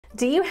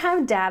Do you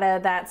have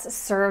data that's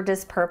served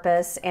its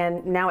purpose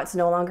and now it's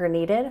no longer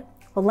needed?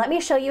 Well, let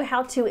me show you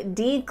how to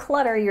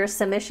declutter your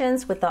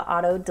submissions with the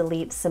Auto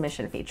Delete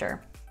Submission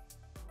feature.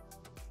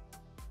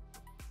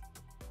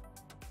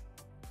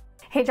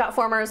 Hey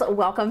Jotformers,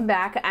 welcome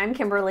back. I'm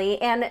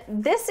Kimberly, and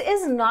this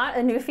is not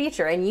a new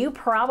feature, and you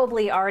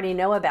probably already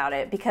know about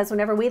it because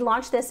whenever we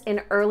launched this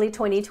in early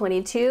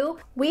 2022,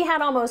 we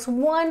had almost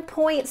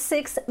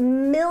 1.6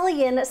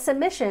 million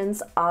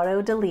submissions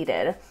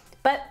auto-deleted.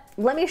 But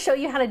let me show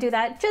you how to do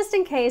that just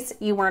in case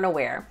you weren't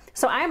aware.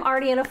 So I'm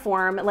already in a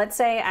form. Let's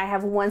say I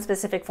have one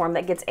specific form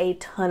that gets a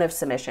ton of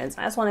submissions.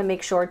 I just want to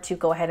make sure to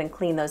go ahead and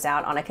clean those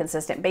out on a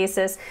consistent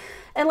basis.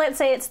 And let's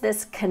say it's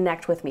this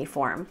Connect With Me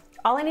form.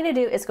 All I need to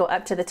do is go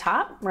up to the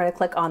top. We're going to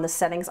click on the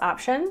settings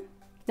option.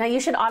 Now you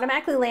should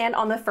automatically land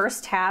on the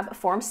first tab,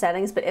 form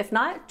settings, but if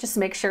not, just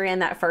make sure you're in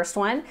that first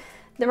one.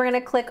 Then we're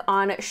going to click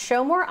on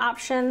show more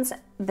options,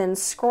 then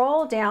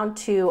scroll down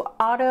to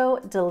auto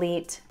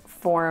delete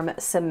form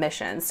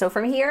submissions. So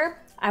from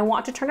here, I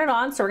want to turn it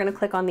on. So we're going to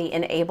click on the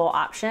enable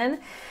option.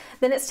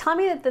 Then it's telling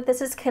me that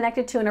this is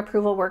connected to an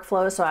approval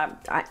workflow. So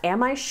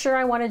am I sure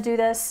I want to do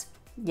this?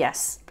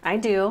 Yes, I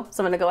do.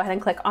 So I'm going to go ahead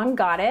and click on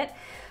got it.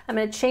 I'm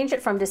going to change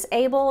it from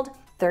disabled,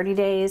 30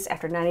 days,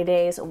 after 90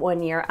 days,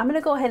 1 year. I'm going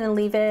to go ahead and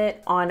leave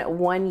it on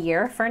 1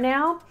 year for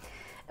now.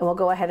 And we'll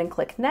go ahead and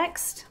click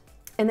next.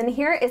 And then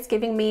here it's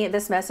giving me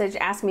this message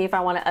asking me if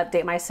I want to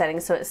update my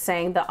settings. So it's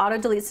saying the auto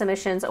delete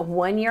submissions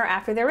 1 year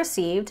after they're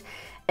received,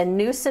 and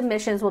new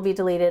submissions will be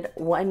deleted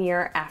 1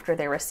 year after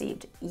they're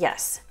received.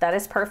 Yes, that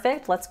is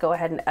perfect. Let's go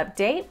ahead and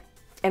update.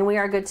 And we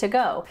are good to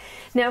go.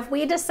 Now, if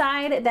we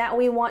decide that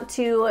we want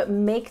to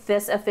make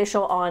this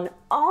official on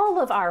all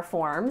of our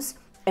forms,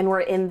 and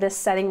we're in this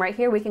setting right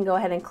here, we can go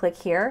ahead and click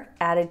here,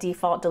 add a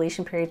default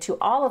deletion period to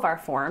all of our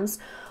forms,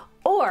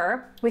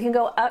 or we can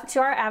go up to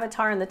our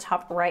avatar in the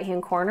top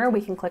right-hand corner,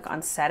 we can click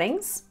on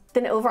settings.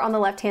 Then over on the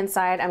left-hand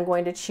side, I'm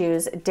going to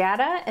choose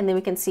data, and then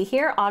we can see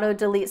here, auto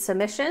delete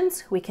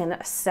submissions. We can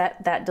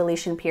set that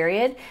deletion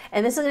period.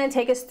 And this is gonna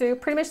take us through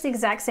pretty much the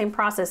exact same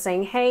process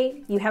saying,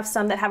 hey, you have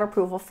some that have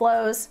approval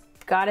flows.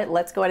 Got it,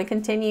 let's go ahead and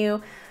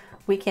continue.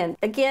 We can,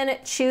 again,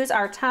 choose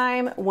our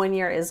time. 1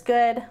 year is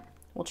good.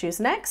 We'll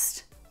choose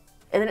next.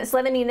 And then it's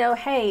letting me know,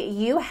 hey,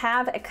 you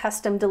have a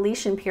custom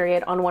deletion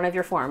period on one of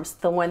your forms,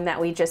 the one that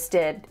we just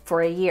did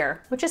for a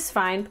year, which is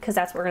fine because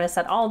that's what we're gonna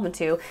set all of them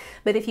to.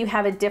 But if you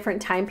have a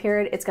different time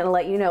period, it's gonna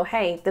let you know,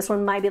 hey, this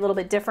one might be a little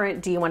bit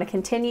different. Do you wanna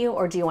continue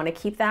or do you wanna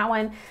keep that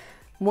one?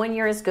 1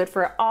 year is good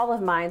for all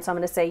of mine, so I'm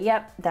gonna say,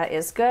 yep, that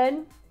is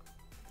good.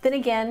 Then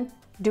again,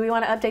 do we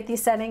wanna update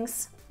these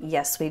settings?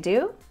 Yes, we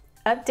do.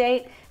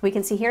 Update, we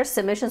can see here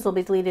submissions will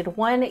be deleted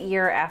 1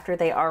 year after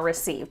they are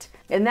received.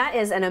 And that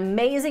is an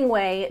amazing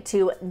way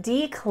to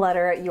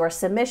declutter your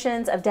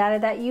submissions of data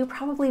that you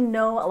probably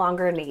no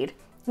longer need.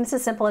 And it's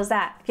as simple as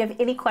that. If you have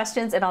any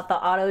questions about the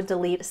auto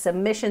delete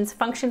submissions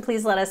function,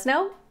 please let us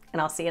know,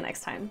 and I'll see you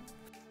next time.